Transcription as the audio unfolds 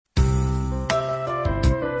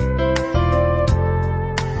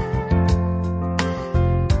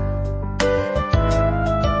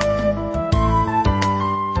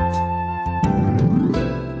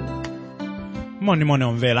Moni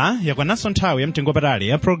omvera, yakwananso nthawi yamtengopatali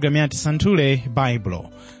ya programu ya Tisanthule Baibulo,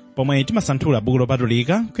 pomwe timasanthula buku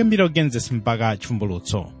lopatulika kuyambira Genesis mpaka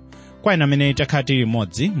chivumbulutso. Kwa ina amene takhala tili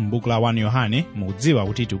limodzi m'buku la 1 Yohane, mukudziwa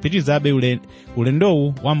kuti tikupitirizabe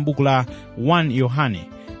ulendowu wa m'buku la 1 Yohane.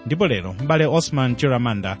 Ndipo lero m'bale Osman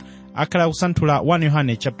Chiramanda akhala kusanthula 1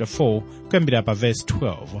 Yohane chapter 4 kuyambira pa verse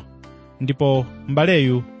 12. Ndipo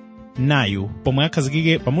m'baleyu nayu pomwe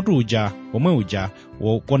akhazikike pamutu uja omwe uja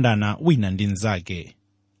wokondana wina ndi mnzake.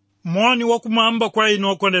 Moni wakumwamba kwa inu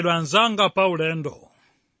okondedwa anzanga pa ulendo.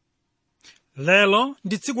 Lelo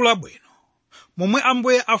ndi tsiku labwino momwe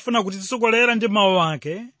Ambuye afuna kutitsogolera ndi mawu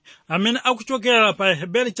ake amene akuchokera pa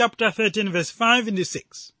Hebrew chapter 13 verse 5 ndi 6.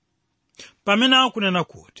 Pamene akunena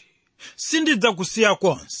kuti sindidzakusiya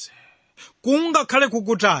konse, kungakhale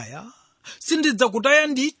kukutaya sindidzakutaya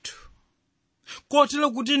ndithu.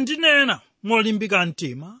 Kotero kuti ndinena molimbika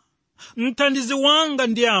mtima, mthandizi wanga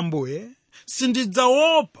ndiye Ambuye,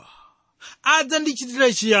 sindidzaopa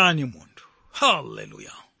adzandichitira chiyani munthu.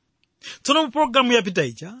 Haleluya. Tsono mu programu yapita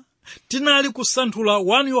ija tinali kusanthula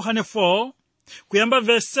 1 Yohane 4 kuyamba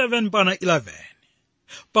verse 7 mpaka 11.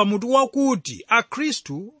 Pamutu wakuti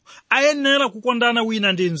Akhristu ayenera kukondana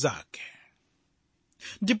wina ndi mnzake.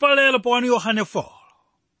 Ndipo lero pa 1 Yohane 4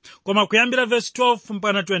 koma kuyambira verse 12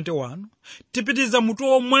 mpaka 21 tipitiza mutu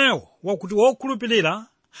omwewo wakuti wokhulupirira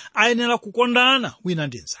ayenera kukondana wina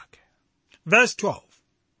ndi mnzake. Verse 12.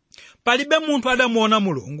 Palibe munthu adamuona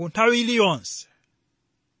Mulungu nthawi iliyonse.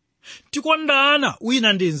 Tikondana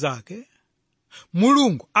wina ndi mnzake,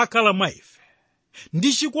 Mulungu akhala mwa ife,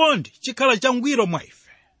 ndi chikondi chikhala changwiro mwa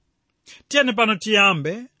ife. Tiyeni pano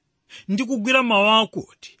tiyambe ndi kugwira mawu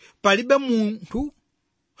akuti palibe munthu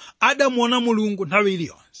adamuona Mulungu nthawi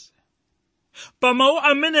iliyonse. Pa mawu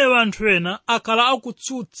amenewo anthu ena akhala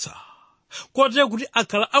akutsutsa, kotero kuti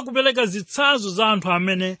akhala akupereka zitsanzo za anthu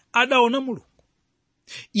amene adaona Mulungu.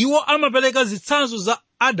 Iwo amapereka zitsanzo za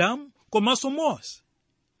Adamu komanso Mose.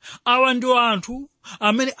 Awa ndiwo anthu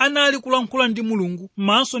amene anali kulankhula ndi Mulungu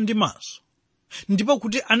maso ndi maso, ndipo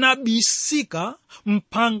kuti anabisika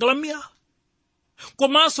m'phanga la miyala.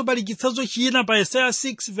 Komanso pali chitsanzo china pa Yesaya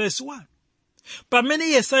 6 verse 1, pamene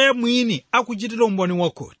Yesaya mwini akuchitira umboni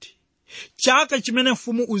wakuti chaka chimene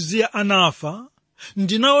mfumu Uziya anafa,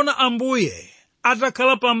 ndinaona Ambuye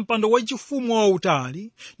atakhala pa mpando wachifumu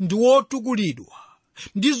wautali ndi wotukulidwa,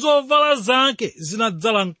 ndi zovala zake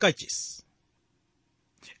zinadzala mkachisi.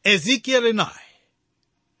 Ezekieli naye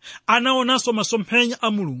anaonanso masomphenya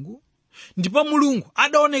a Mulungu, ndipo Mulungu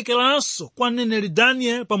adaonekeranso kwa mneneri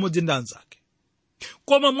Danieli pamodzi ndi anzake.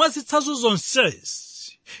 Koma mwa zitsanzo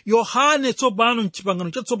zonsezi Yohane tsopano m'chipangano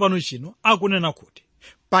chatsopano chino akunena kuti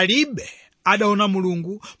palibe adaona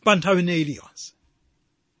Mulungu pa nthawi ine iliyonse.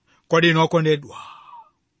 Kodi inu okondedwa,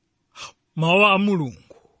 mawu a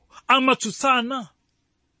Mulungu amatsutsana?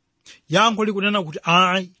 Yankho likunena kuti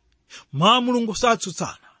ayi, mawu a Mulungu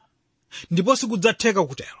satsutsana, ndipo sikudzatheka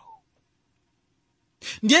kutero.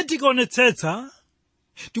 Ndiye tikaonetsetsa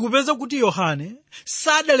tikupeza kuti Yohane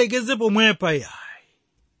sadalekeze pomwepa yayi.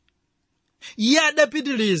 Iye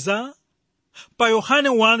adapitiliza pa Yohane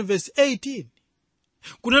 1 verse 18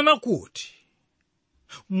 kunena kuti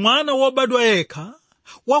mwana wobadwa yekha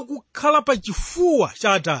wakukhala pa chifuwa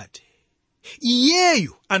cha Atate,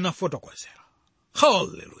 iyeyu anafotokozera.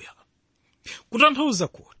 Haleluya. Kutanthauza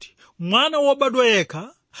kuti mwana wobadwa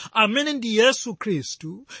yekha amene ndi Yesu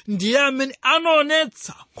Khristu ndiye amene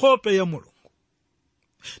anaonetsa nkhope ya Mulungu.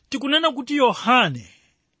 Tikunena kuti Yohane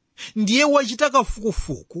ndiye wachita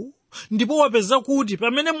kafukufuku, ndipo wapeza kuti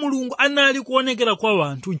pamene Mulungu anali kuonekera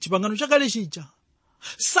kwa anthu m'chipangano chakale chija,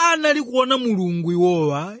 sanali kuona Mulungu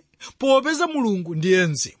iwowa, popeza Mulungu ndiye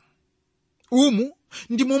Mzimu. Umu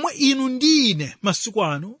ndi momwe inu ndi ine masiku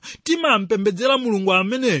ano timampembedzera Mulungu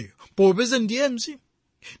ameneyo, popeza ndiye Mzimu.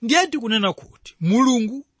 Ndiye tikunena kuti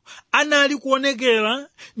Mulungu anali kuonekera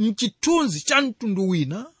m'chithunzi cha mtundu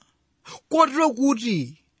wina, kotero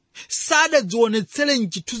kuti sadadzionetsere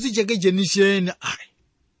m'chithunzi chake chenicheni ayi.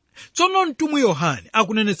 Tsono mtumwi Yohane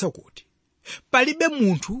akunenetsa kuti palibe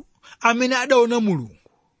munthu amene adaona Mulungu,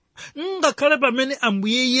 ngakhale pamene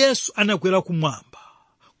Ambuye Yesu anakwera kumwamba.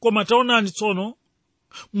 Koma taonani tsono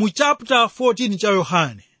mu chapter 14 cha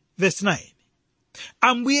Yohane verse 9,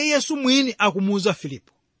 Ambuye Yesu mwini akumuwuza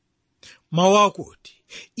Filipo mawu akuti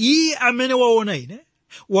iye amene waona ine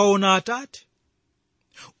waona Atate.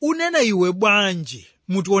 Unena iwe bwanji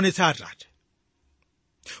mutionetsa Atate?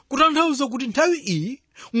 Kutanthauza kuti nthawi iyi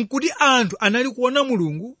nkuti anthu anali kuona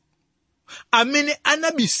Mulungu amene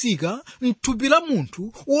anabisika m'thupi la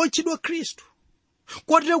munthu wotchedwa Khristu.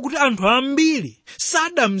 Kotero kuti anthu ambiri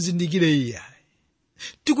sadamzindikire iye.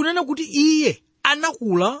 Tikunena kuti iye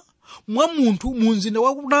anakula mwa munthu mu mzinda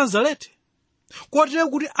wa ku Nazareti, kotero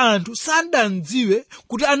kuti anthu sadadziwe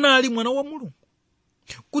kuti anali mwana wa Mulungu,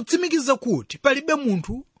 kutsimikiza kuti palibe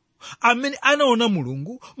munthu amene anaona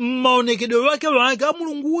Mulungu m'maonekedwe wake a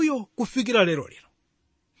Mulunguyo kufikira lero lino.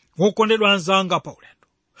 Wokondedwa anzanga pa ulendo,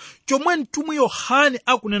 chomwe mtumwi Yohane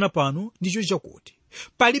akunena pano ndicho chakuti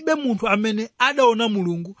palibe munthu amene adaona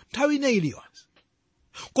Mulungu nthawi ina iliyonse.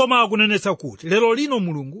 Koma akunenetsa kuti lero lino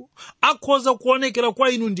Mulungu akhoza kuonekera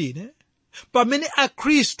kwa inu ndine pamene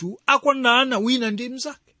akhristu akondana wina ndi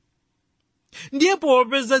mnzake. Ndiye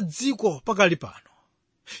popeza dziko pakali pano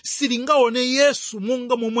silingaone Yesu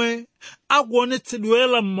monga momwe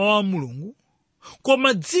akuonetsedwera mmawu a Mulungu,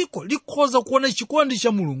 koma dziko likhoza kuona chikondi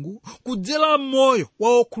cha Mulungu kudzera moyo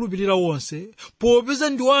wa okhulupirira wonse, popeza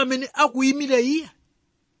ndiwo amene akuyimira Iye.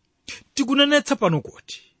 Tikunenetsa pano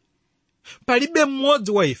kuti palibe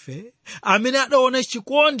mmodzi wa ife amene adaona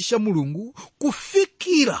chikondi cha Mulungu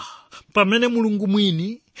kufikira pamene Mulungu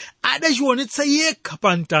mwini adachionetsa yekha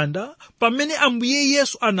pa mtanda pamene Ambuye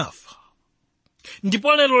Yesu anafa.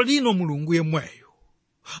 Ndipo lero lino Mulungu yemweyo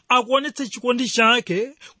akuonetsa chikondi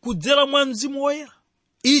chake kudzera mwa Mzimu Woyera.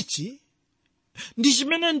 Ichi ndi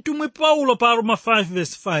chimene mtumwi Paulo pa Roma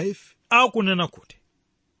 5:5 akunena kuti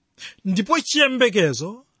ndipo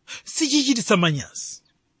chiyembekezo sichichititsa manyazi,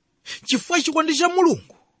 chifukwa chikondi cha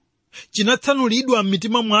Mulungu chinatsanulidwa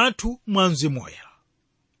m'mitima mwathu mwa Mzimu Woyera.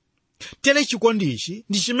 Tere chikondi ichi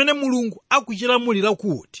ndi chimene Mulungu akuchilamulira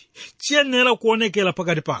kuti chiyenera kuonekera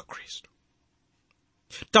pakati pa Khristu.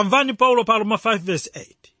 Tamvani Paulo pa Roma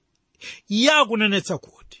 5:8. Iye akunenetsa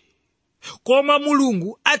kuti koma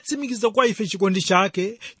Mulungu atsimikiza kwa ife chikondi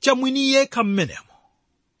chake chamwini yekha mmenemo,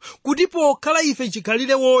 kuti pokhala ife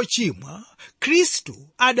chikhalire wochimwa, Khristu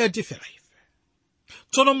adatifera ife.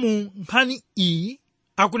 Tsono mu nkhani iyi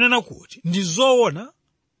akunena kuti ndi zoona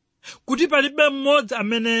kuti palibe mmodzi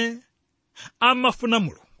amene amafuna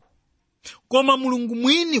Mulungu, koma Mulungu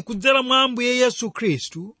mwini kudzera mwa Ambuye Yesu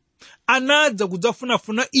Khristu anadza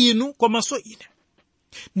kudzafunafuna inu komanso ine.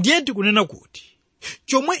 Ndiye tikunena kuti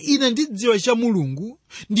chomwe ine ndidziwa cha Mulungu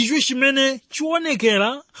ndicho chimene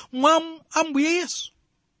chionekera mwa Ambuye Yesu.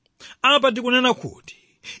 Apa tikunena kuti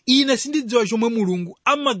ine sindidziwa chomwe Mulungu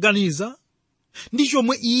amaganiza ndi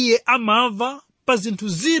chomwe Iye amamva pa zinthu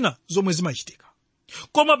zina zomwe zimachitika.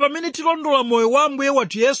 Koma pamene tilondola moyo wa Ambuye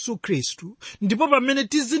wathu Yesu Khristu, ndipo pamene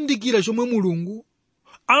tizindikira chomwe Mulungu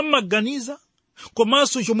amaganiza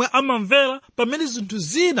komanso chomwe amamvera pamene zinthu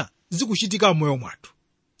zina zikuchitika moyo mwathu.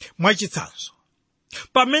 Mwachitsanzo,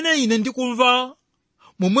 pamene ine ndikumva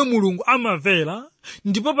momwe Mulungu amamvera,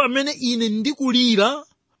 ndipo pamene ine ndikulira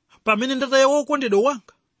pamene ndataya wokondedwa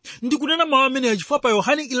wanga, ndikunena mawu amene chifukwa pa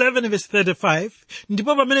Yohane 11:35,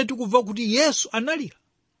 ndipo pamene tikumva kuti Yesu analira.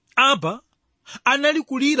 Apa anali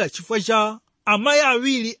kulira chifukwa cha amayi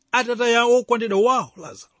awiri atataya wokondedwa wawo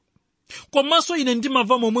Lazaro. Komanso ine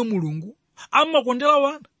ndimamva momwe Mulungu amakondera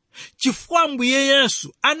wana, chifukwa Ambuye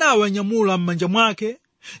Yesu anawanyamula m'manja mwake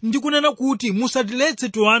ndi kunena kuti musatiletse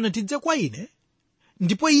tiwana tidze kwa ine,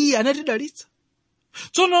 ndipo Iye anatidalitsa.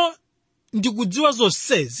 Tsono ndikudziwa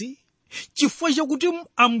zonsezi chifukwa chakuti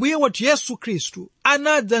Ambuye wathu Yesu Khristu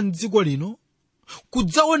anadza m'dziko lino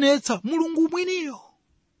kudzaonetsa Mulungu mwiniyo.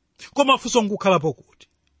 Koma funso nkukhalapo kuti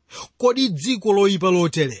kodi dziko loyipa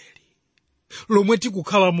lotereri lomwe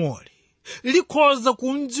tikukhala moli likhoza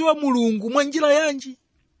kumdziwa Mulungu mwa njira yanji?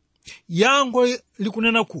 Yankho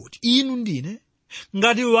likunena kuti inu ndine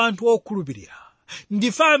ngati anthu okhulupirira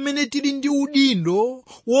ndife amene tili ndi udindo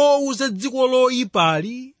wowuza dziko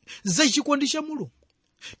loyipali za chikondi cha Mulungu.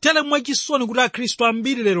 Tere mwachisoni kuti akhristu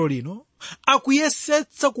ambiri lero lino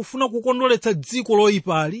akuyesetsa kufuna kukondoletsa dziko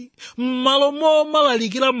loyipali m'malo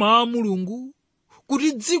momalalikira mawu a Mulungu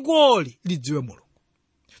kuti dzikoli lidziwe Mulungu.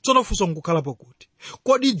 Tsono funso nkukhalapo kuti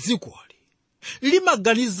kodi dzikoli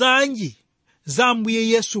limaganizanji za Ambuye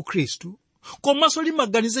Yesu Khristu, komanso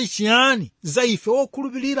limaganiza chiyani za ife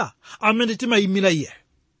okhulupirira amene timayimira Iye?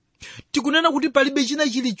 Tikunena kuti palibe china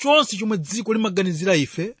chilichonse chomwe dziko limaganizira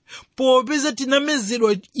ife, popeza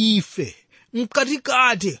tinamezedwa ife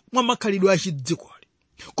mkatikati mwa makhalidwe a chidzikoli.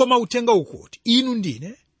 Koma uthenga ukuti inu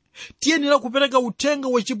ndine tiyenera kupereka uthenga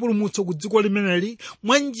wachipulumutso ku dziko limeneli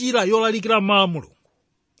mwa njira yolalikira mawu a Mulungu.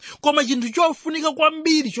 Koma chinthu chofunika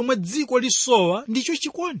kwambiri chomwe dziko lisowa ndicho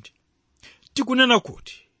chikondi. Tikunena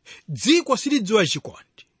kuti dziko silidziwa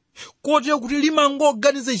chikondi, kotero kuti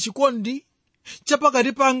limangoganiza chikondi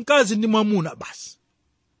chapakati pa mkazi ndi mwamuna basi.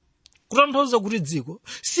 Kutanthauza kuti dziko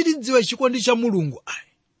silidziwa chikondi cha Mulungu ayi.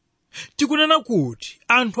 Tikunena kuti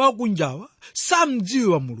anthu akunjawa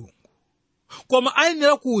samdziwa Mulungu, koma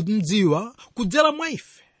ayenera kumdziwa kudzera mwa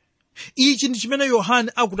ife. Ichi ndi chimene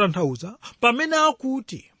Yohane akutanthauza pamene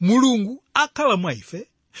akuti Mulungu akhala mwa ife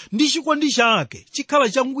ndi chikondi chake chikhala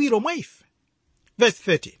changwiro mwa ife.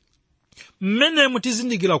 Verse 13. Mmenemu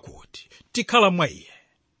tizindikira kuti tikhala mwa iye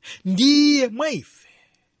ndi iye mwa ife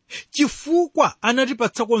chifukwa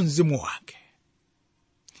anatipatsako mzimu wake.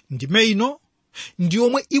 Ndime ino ndi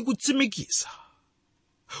yomwe ikutsimikiza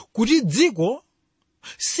kuti dziko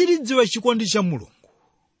silidziwa chikondi cha Mulungu,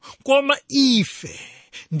 koma ife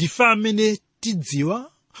ndife amene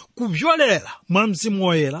tidziwa kupyolera mwa mzimu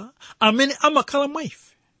woyera amene amakhala mwa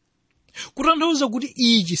ife. Kutanthauza kuti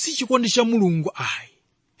ichi si chikondi cha Mulungu ayi,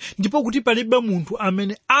 ndipo kuti palibe munthu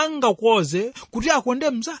amene angakoze kuti akonde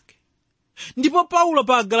mnzake. Ndipo Paulo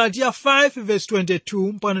pa Galatiya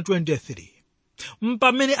 5:22-23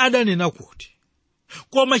 mpamene adanena kuti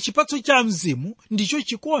koma chipatso cha mzimu ndicho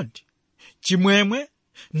chikondi, chimwemwe,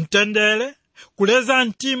 mtendere, kuleza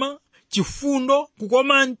mtima, chifundo,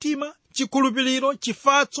 kukoma mtima, chikhulupiriro,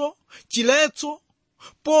 chifatso, chiletso.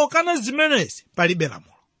 Pokana zimenezi palibe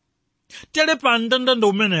lamulo. Tere pa mndandanda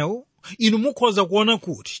umenewu inu mukhoza kuona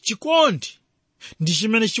kuti chikondi ndi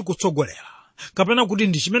chimene chikutsogolera, kapena kuti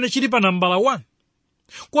ndi chimene chili pa nambala 1.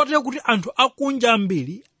 Kotero kuti anthu akunja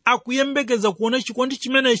ambiri akuyembekeza kuona chikondi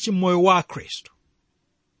chimenechi m'moyo wa Khristu.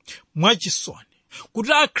 Mwachisoni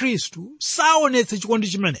kuti Akhristu saonetse chikondi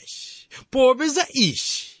chimenechi, popeza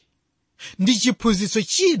ichi ndi chiphunzitso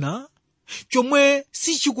china chomwe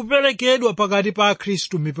sichikuperekedwa pakati pa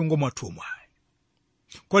Akhristu m'mipingo mwathu.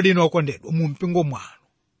 Kodi inu okondedwa, mu mpingo mwanu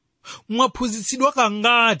mwaphunzitsidwa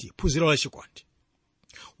kangati phunziro la chikondi?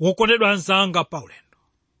 Wokondedwa anzanga paulendo,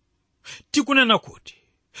 tikunena kuti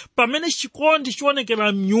pamene chikondi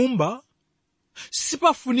chionekera m'nyumba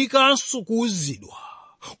sipafunikanso kuuzidwa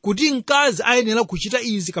kuti mkazi ayenera kuchita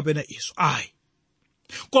izi kapena izo ayi.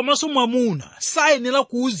 Komanso mwamuna sayenera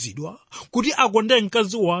kuuzidwa kuti akonde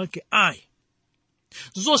mkazi wake ayi.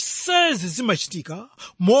 Zonsezi zimachitika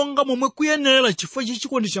monga momwe kuyenera chifukwa cha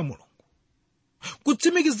chikondi cha Mulungu.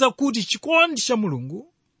 Kutsimikiza kuti chikondi cha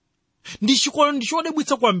Mulungu ndi chikondi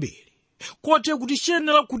chodabwitsa kwambiri, kotero kuti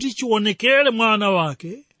chiyenera kuti chionekere mwa ana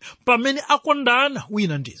wake pamene akondana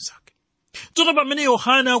wina ndi nzake. Tsono pamene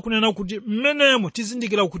Yohane akunena kuti mmenemo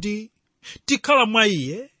tizindikira kuti tikhala mwa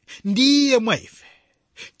iye ndi iye mwa ife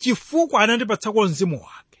chifukwa anatipatsako mzimu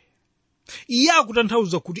wake, iye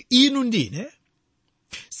akutanthauza kuti inu ndine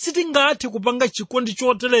sitingathe kupanga chikondi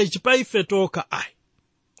choterechi pa ife tokha ayi.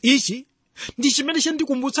 Ichi ndi chimene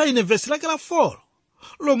chandikumbutsa ine vesi lake la 4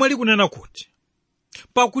 lomwe likunena kuti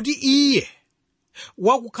pakuti iye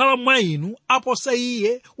wakukhala mwa inu aposa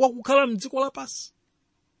iye wakukhala m'dziko lapansi.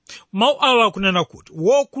 Mawu awa akunena kuti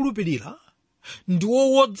wokhulupirira ndi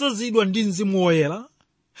wodzazidwa ndi mzimu woyera,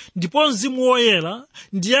 ndipo mzimu woyera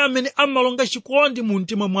ndiye amene amalonga chikondi mu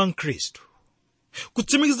mtima mwa Khristu.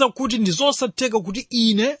 Kutsimikiza kuti ndi zosatheka kuti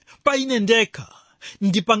ine pa ine ndekha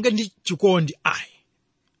ndipange ndi chikondi ayi.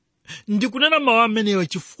 Ndikunena mawu amenewa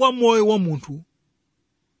chifukwa moyo wa munthu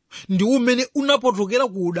ndi umene unapotokera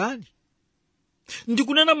ku udani.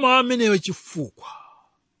 Ndikunena mawu amenewa chifukwa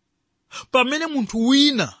pamene munthu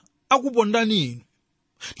wina akupondani inu,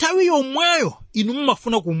 nthawi yomweyo inu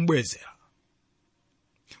mmafuna kumbwezera.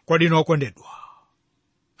 Kodi inu okondedwa,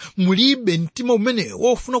 mulibe mtima umenewo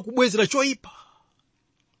wofuna kubwezera choyipa?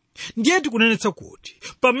 Ndiye tikunenetsa kuti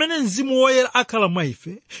pamene mzimu woyera akhala mwa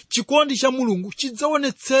ife, chikondi cha Mulungu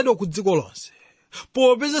chidzaonetsedwa ku dziko lonse,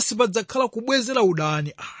 popeza sipadzakhala kubwezera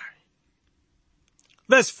udani ayi.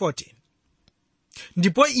 Verse 14.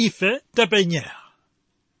 Ndipo ife tapenyera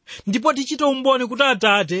ndipo tichita umboni kuti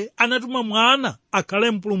Atate anatuma Mwana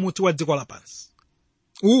akhale mpulumutsi wa dziko lapansi.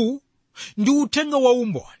 Uwu ndi uthenga wa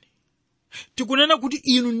umboni. Tikunena kuti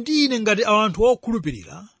inu ndine ngati anthu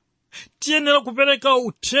okhulupirira tiyenera kupereka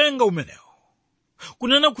uthenga umenewo.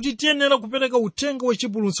 Kunena kuti tiyenera kupereka uthenga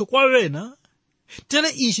wachipulumutso kwa wena, tere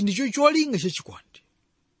ichi ndicho cholinga chachikondi.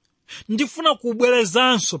 Ndifuna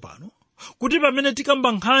kubwerezanso pano kuti pamene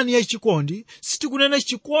tikamba nkhani ya chikondi sitikunena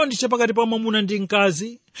chikondi chapakati pa mwamuna ndi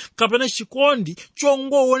mkazi, kapena chikondi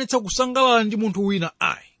chongoonetsa kusangalala ndi munthu wina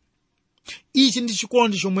ayi. Ichi ndi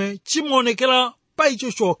chikondi chomwe chimaonekera pa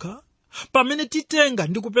icho chokha pamene titenga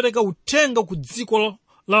ndi kupereka uthenga ku dziko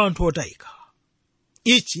la anthu otayika.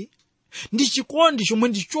 Ichi ndi chikondi chomwe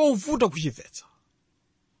ndi chovuta kuchimvetsa.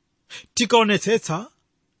 Tikaonetsetsa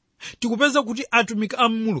tikupeza kuti atumiki a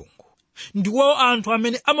Mulungu ndiwo anthu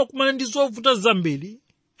amene amakumana ndi zovuta zambiri,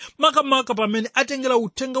 makamaka pamene atengera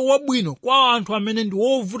uthenga wabwino kwa anthu amene ndi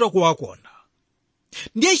wovuta kuwakonda.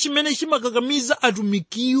 Ndiye chimene chimakakamiza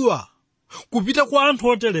atumikiwa kupita kwa anthu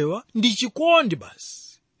oterewa ndi chikondi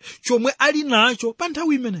basi chomwe ali nacho pa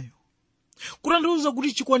nthawi imeneyo. kutanthauza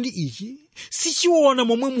kuti chikondi ichi sichiona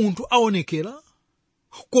momwe munthu aonekera,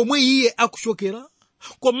 komwe iye akuchokera,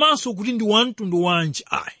 komanso kuti ndi wamtundu wanji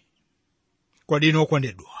ayi. Kodi inu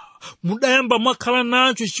okondedwa, mudayamba mwakhala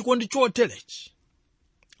nacho chikondi choterechi?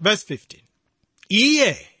 Verse 15.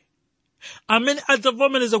 Iye amene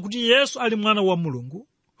adzavomereza kuti Yesu ali mwana wa Mulungu,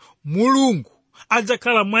 Mulungu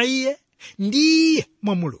adzakhala mwa iye ndi iye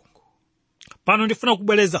mwa Mulungu. Pano ndifuna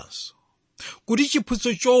kubwerezanso kuti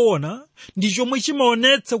chiphunzitso choona ndi chomwe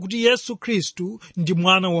chimaonetsa kuti Yesu Khristu ndi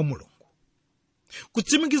mwana wa Mulungu.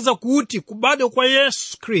 Kutsimikiza kuti kubadwa kwa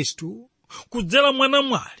Yesu Khristu kudzera mwa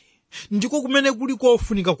namwali ndiko kumene kuli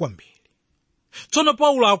kofunika kwambiri. Tsono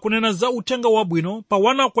Paulo akunena za uthenga wabwino pa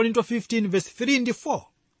 1 Korinto 15 verse 3 ndi 4,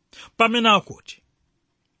 pamene akuti,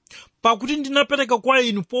 pakuti ndinapereka kwa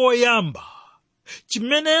inu poyamba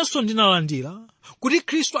chimenenso ndinalandira, kuti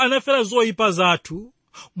Khristu anafera zoyipa zathu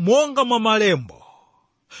monga mwa malembo,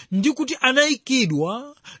 ndi kuti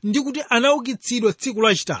anayikidwa ndi kuti anaukitsidwa tsiku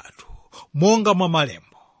lachitatu monga mwa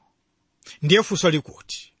malembo. Ndiye funso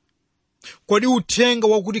likuti, kodi uthenga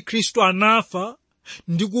wakuti Khristu anafa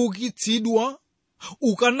ndi kuukitsidwa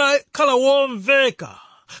ukanakhala womveka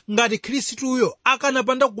ngati Khristuyo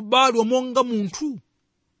akanapanda kubadwa monga munthu?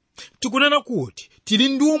 Tikunena kuti tili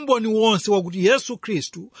ndi umboni wonse wakuti Yesu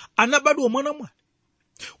Khristu anabadwa mwana mwali,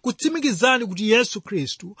 kutsimikizani kuti Yesu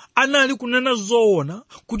Khristu anali kunena zoona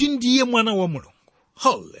kuti ndiye mwana wa Mulungu.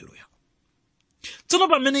 Haleluya! Tsono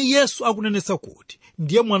pamene Yesu akunenetsa kuti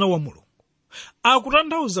ndiye mwana wa Mulungu,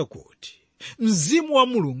 akutanthauza kuti Mzimu wa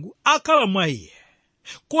Mulungu akhala mwa iye,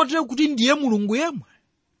 kotero kuti ndiye Mulungu yemwe.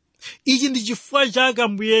 Ichi ndi chifukwa chake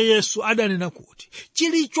Ambuye Yesu adanena kuti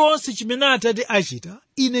chilichonse chimene Atate achita,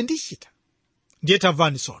 ine ndichita. Ndiye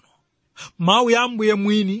tamvani tsono mawu ya Ambuye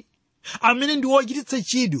mwini amene ndi wochititsa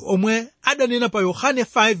chidwi omwe adanena pa Yohane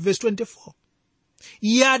 5 verse 24.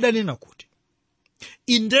 Iye adanena kuti,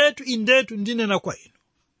 indetu indetu ndinena kwa inu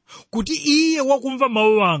kuti iye wakumva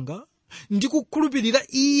mawu anga ndi kukhulupirira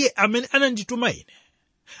iye amene anandituma ine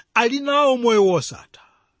ali nawo moyo wosatha,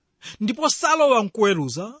 ndipo salowa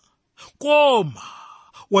mkuweruza, koma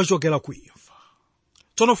wachokera ku imfa.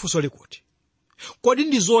 Tsono funso likuti, kodi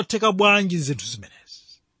ndi zotheka bwanji zinthu zimenezi?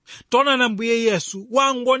 Taonani Ambuye Yesu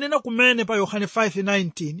wangonena kumene pa Yohane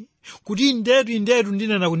 5:19 kuti indetu indetu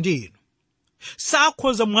ndinena ndi inu,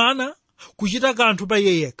 sakhoza mwana kuchita kanthu pa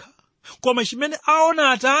iye yekha, koma chimene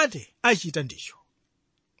aona Atate achita ndicho.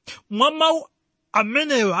 Mwa mawu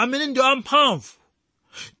amenewa amene ndi amphamvu,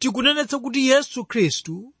 tikunenetsa kuti Yesu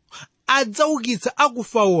Khristu adzaukitsa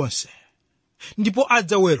akufa onse ndipo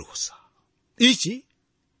adzaweruza. Ichi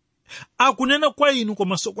akunena kwa inu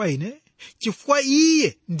komanso kwa ine, chifukwa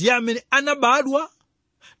iye ndiye amene anabadwa,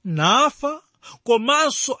 nafa,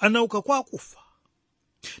 komanso anauka kwa akufa.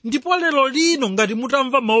 Ndipo lero lino ngati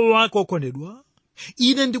mutamva mawu ake okondedwa,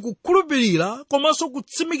 ine ndikukhulupirira komanso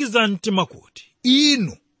kutsimikiza mtima kuti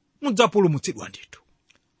inu mudzapulumutsidwa ndithu.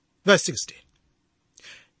 Verse 16.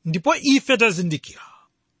 Ndipo ife tazindikira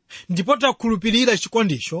ndipo takhulupirira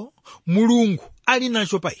chikondicho Mulungu ali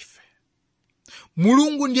nacho pa ife.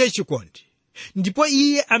 Mulungu ndiye chikondi, ndipo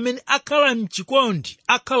iye amene akhala mchikondi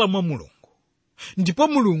akhala mwa Mulungu, ndipo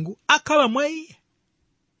Mulungu akhala mwa iye.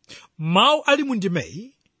 Mawu ali mu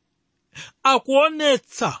ndimeyi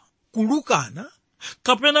akuonetsa kulukana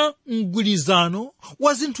kapena mgwirizano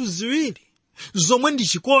wa zinthu ziwiri zomwe ndi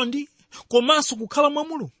chikondi komanso kukhala mwa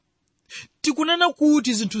Mulungu. Tikunena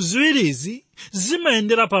kuti zinthu ziwirizi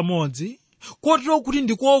zimayendera pamodzi, kotero kuti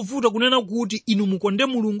ndikovuta kunena kuti inu mukonde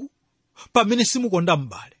Mulungu pamene simukonda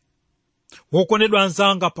m'bale. Wokondedwa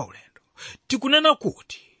anzanga pa ulendo, tikunena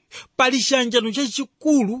kuti pali chiyanjano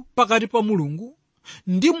chachikulu pakati pa Mulungu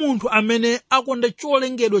ndi munthu amene akonda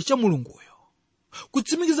cholengedwa cha Mulunguyo,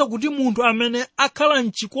 kutsimikiza kuti munthu amene akhala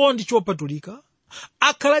mchikondi chopatulika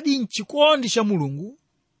akhaladi mchikondi cha Mulungu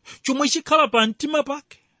chomwe chikhala pa mtima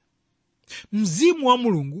pake. Mzimu wa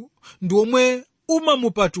Mulungu ndi omwe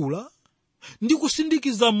umamupatula ndi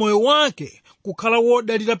kusindikiza moyo wake kukhala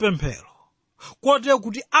wodalira pemphero, kotero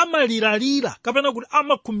kuti amaliralira kapena kuti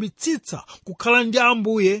amakhumbitsitsa kukhala ndi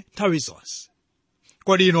Ambuye nthawi zonse.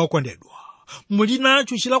 Kodi inu okondedwa, muli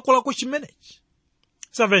nacho chilakolako chimenechi?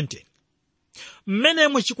 17.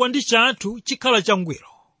 Mmenemo chikondi chathu chikhala changwiro,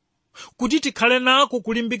 kuti tikhale nako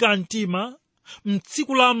kulimbika mtima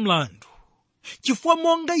mtsiku la mlandu, chifukwa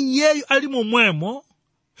monga iyeyo ali momwemo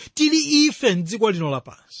tili ife m'dziko lino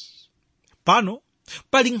lapansi. Pano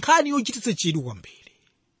pali nkhani yochititsa chidwi kwambiri,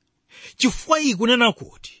 chifukwa ikunena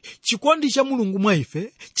kuti chikondi cha Mulungu mwa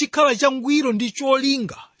ife chikhala changwiro ndi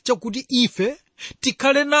cholinga chakuti ife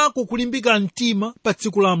tikhale nako kulimbika mtima pa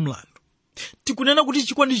tsiku la mlandu. Tikunena kuti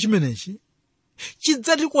chikondi chimenechi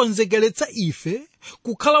chidzatikonzekeretsa ife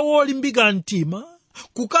kukhala wolimbika mtima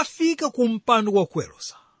kukafika ku mpando wa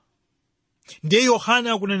kuweruza. Ndiye Yohane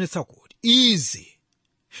akunenetsa kuti izi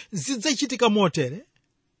zidzachitika motere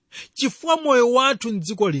chifukwa moyo wathu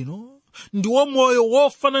m'dziko lino ndiwo moyo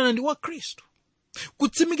wofanana ndi wa Khristu,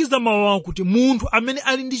 kutsimikiza mawu awo kuti munthu amene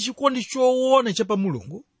ali ndi chikondi choona cha pa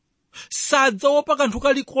Mulungu sadzaopa kanthu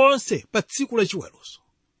kalikonse pa tsiku la chiweruzo,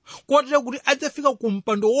 kotero kuti adzafika ku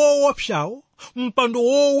mpando woopsawo, mpando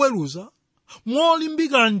woweruza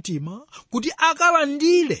molimbika mtima kuti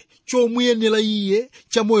akalandire chomuyenera iye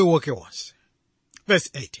cha moyo wake wonse. Verse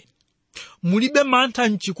 18. Mulibe mantha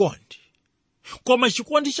m'chikondi, koma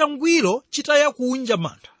chikondi changwiro chitaya kunja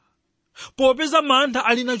mantha, popeza mantha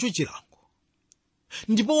ali nacho chilango,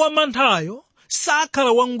 ndipo wamanthayo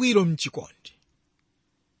sakhala wangwiro m'chikondi.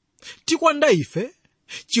 Tikonda ife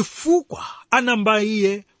chifukwa anamba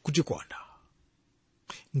iye kutikonda.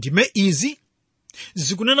 Ndime izi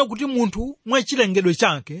zikunena kuti munthu mwachilengedwe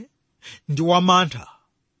chake ndi wamantha,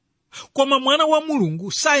 koma mwana wa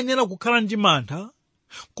Mulungu sayenera kukhala ndi mantha,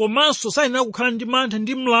 komanso sayenera kukhala ndi mantha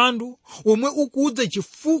ndi mlandu omwe ukudza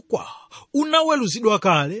chifukwa unaweruzidwa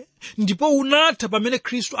kale ndipo unatha pamene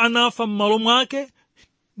Khristu anafa m'malo mwake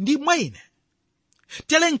ndi mwa ine.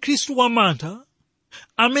 Tere Mkhristu wamantha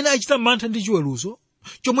amene achita mantha ndi chiweruzo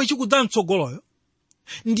chomwe chikudza mtsogoloyo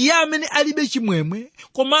ndiye amene alibe chimwemwe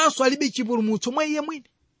komanso alibe chipulumutso mwa iye mwini.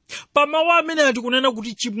 Pamawu amene atikunena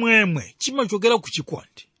kuti chimwemwe chimachokera ku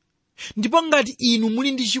chikondi. Ndipo ngati inu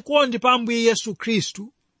muli ndi chikondi pa Ambuye Yesu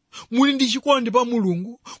Khristu, muli ndi chikondi pa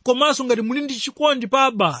Mulungu, komanso ngati muli ndi chikondi pa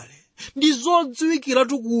abale, ndi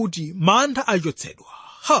zodziwikiratu kuti mantha achotsedwa.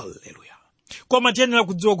 Haleluya! Koma tiyenera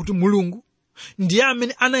kudziwa kuti Mulungu ndiye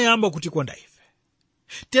amene anayamba kutikonda ife.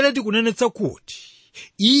 Tere tikunenetsa kuti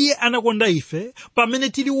iye anakonda ife pamene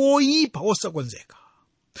tili woyipa osakonzeka.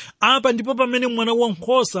 Apa ndipo pamene mwana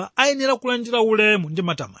wankhosa ayenera kulandira ulemu ndi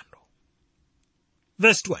matamando.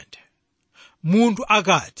 Verse 20. Munthu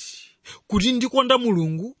akati kuti ndikonda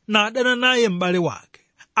Mulungu nadana naye m'bale wake,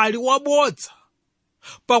 ali wabodza,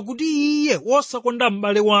 pakuti iye wosakonda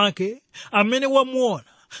m'bale wake amene wamuona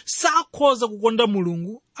sakhoza kukonda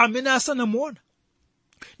Mulungu amene asanamuona.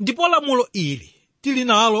 Ndipo lamulo ili tili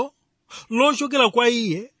nalo lochokera kwa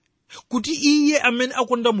iye, kuti iye amene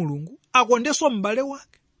akonda Mulungu akondenso m'bale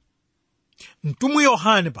wake. Mtumwi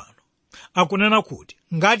Yohane pano akunena kuti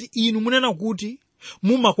ngati inu munena kuti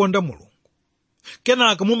mumakonda Mulungu,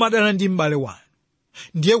 kenaka mumadana ndi m'bale wanu,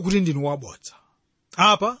 ndiye kuti ndinu wabodza.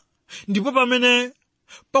 Apa ndipo pamene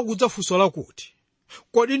pakudza funso lakuti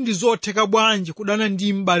kodi ndi zotheka bwanji kudana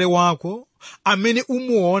ndi m'bale wako amene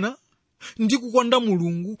umuona ndi kukonda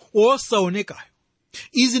Mulungu wosaonekayo.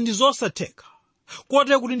 Izi ndi zosatheka,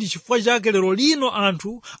 kotero kuti ndi chifukwa chake lero lino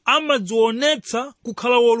anthu amadzionetsa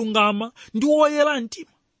kukhala wolungama ndi woyera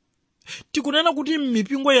mtima. Tikunena kuti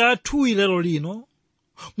m'mipingo yathu lero lino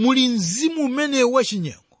muli mzimu umenewu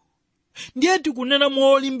wachinyengo. Ndiye tikunena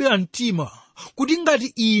molimbira mtima kuti ngati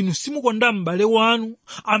inu simukonda m'bale wanu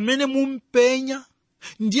amene mumpenya,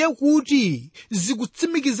 ndiye kuti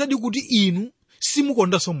zikutsimikizadi kuti inu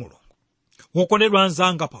simukondanso Mulungu. Wokondedwa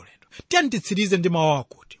anzanga paulendo, tiyeni titsirize ndi mawu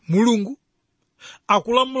akuti Mulungu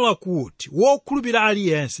akulamula kuti wokhulupirira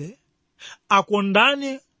aliyense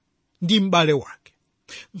akondane ndi m'bale wake.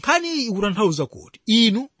 Nkhani iyi ikutanthauza kuti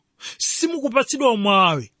inu simukupatsidwa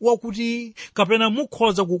mwawi wakuti kapena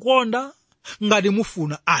mukhoza kukonda ngati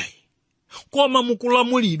mufuna ayi, koma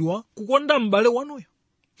mukulamulidwa kukonda m'bale wanuyo.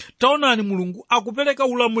 Taonani Mulungu akupereka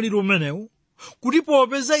ulamuliro umenewu kuti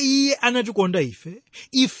popeza iye anatikonda ife,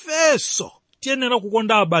 ifenso tiyenera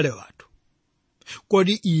kukonda abale wathu.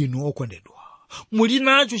 Kodi inu okondedwa muli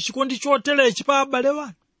nacho chikondi choterechi pa abale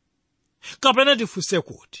wanu? Kapena tifunse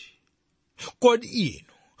kuti kodi inu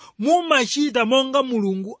mumachita monga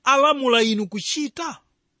Mulungu alamula inu kuchita?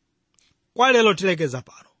 Kwa lero tilekeza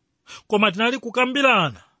pano, koma tinali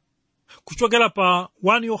kukambirana kuchokera pa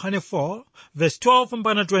 1 Yohane 4 verse 12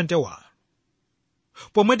 mpaka 21,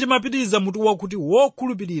 pomwe timapitiriza mutu wakuti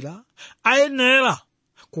wokhulupirira ayenera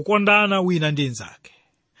kukondana wina ndi nzake.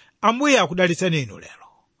 Ambuye akudalitseni inu lero.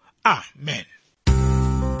 Amen.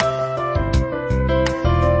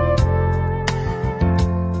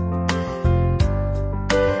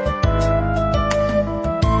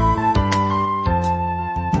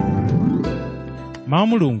 Mawu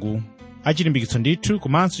Mulungu achilimbikitso ndithu,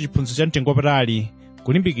 komanso chiphunzitso cha mtengo wapatali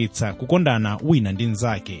kulimbikitsa kukondana wina ndi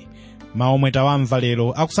nzake. Mawu omwe tawamva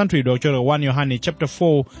lero akusanthulidwa kuchokera 1 Yohane chapter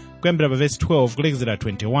 4 kuyambira pa verse 12 kulekezera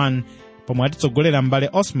 21, pomwe atitsogolera m'bale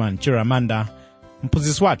Osman Chiramanda,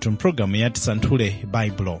 mphunzitsi wathu mpulogalamu ya Tisanthule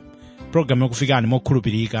Baibulo, pulogalamu yakufikani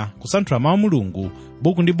mokhulupirika kusanthula mawu Mulungu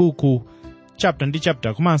buku ndi buku, chapter ndi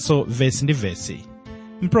chapter komanso vesi ndi vesi.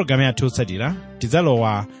 Mpulogalamu yathu yotsatira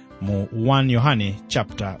tidzalowa mu 1 Yohane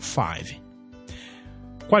chapter 5.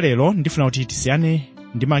 Kwa lero ndifuna kuti tisiyane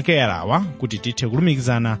ndi makeyala awa kuti tithe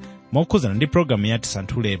kulumikizana mokhuzana ndi pulogalamu ya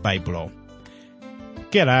Tisanthule Baibulo.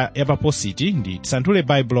 Keyala ya papositi ndi Tisanthule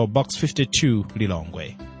Baibulo Box 52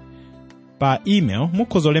 Lilongwe. Pa email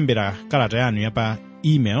mukhoza kulembera kalata yanu ya pa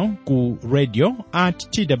email ku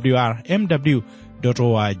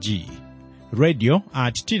radio@twrmw.org,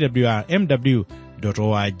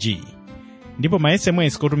 radio@twrmw.org. ndipo ma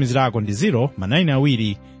SMS kotumizirako ndi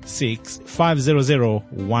 0manayinawiri6500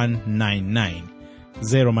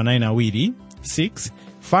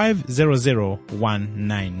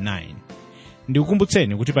 0manayinawiri6500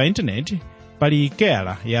 ndikukumbutseni kuti pa intaneti pali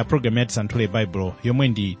keyala ya programu ya Tisanthule Baibulo yomwe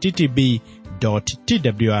ndi ttb.twr.org,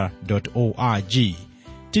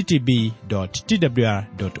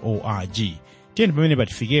 ttb.twr.org. tiyeni pamene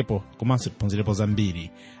patifikepo komanso tiphunzirepo zambiri.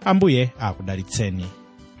 Ambuye akudalitseni.